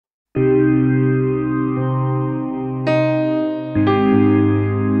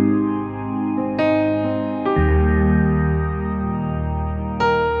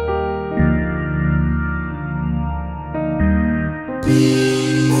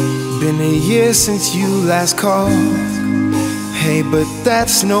been a year since you last called. Hey, but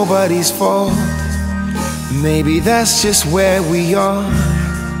that's nobody's fault. Maybe that's just where we are.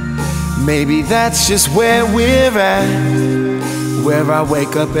 Maybe that's just where we're at. Where I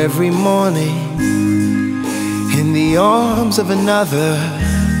wake up every morning in the arms of another,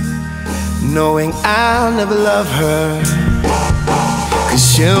 knowing I'll never love her, 'cause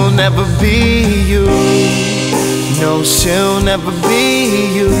she'll never be you. No, she'll never be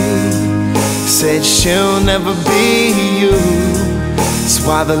you. Said she'll never be you. That's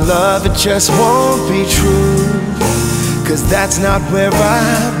why the love, it just won't be true, 'cause that's not where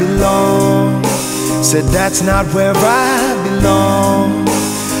I belong. Said that's not where I belong.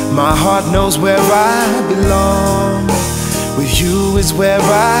 My heart knows where I belong. With you is where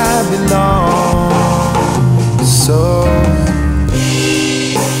I belong. So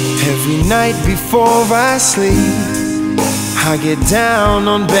every night before I sleep, I get down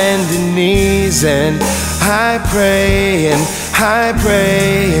on bending knees and I pray and I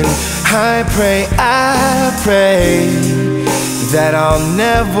pray and I pray, I pray that I'll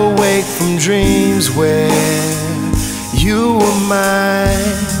never wake from dreams where you were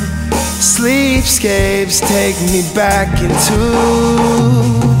mine. Sleepscapes take me back into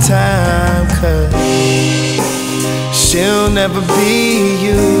time, 'cause she'll never be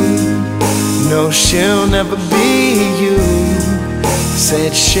you. No, she'll never be you.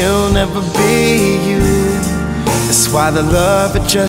 Said she'll never be you. That's why the love, it just